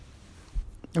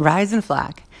Rise and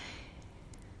flock.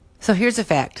 So here's a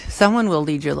fact. Someone will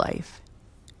lead your life.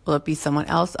 Will it be someone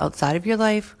else outside of your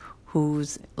life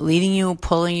who's leading you,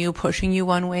 pulling you, pushing you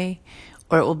one way?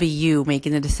 Or it will be you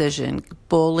making the decision,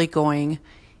 boldly going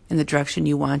in the direction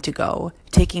you want to go,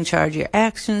 taking charge of your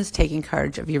actions, taking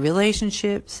charge of your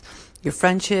relationships, your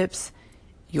friendships,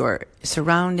 your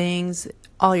surroundings,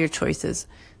 all your choices.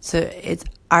 So it's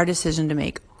our decision to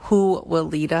make. Who will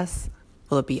lead us?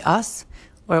 Will it be us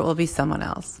or it will be someone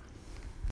else?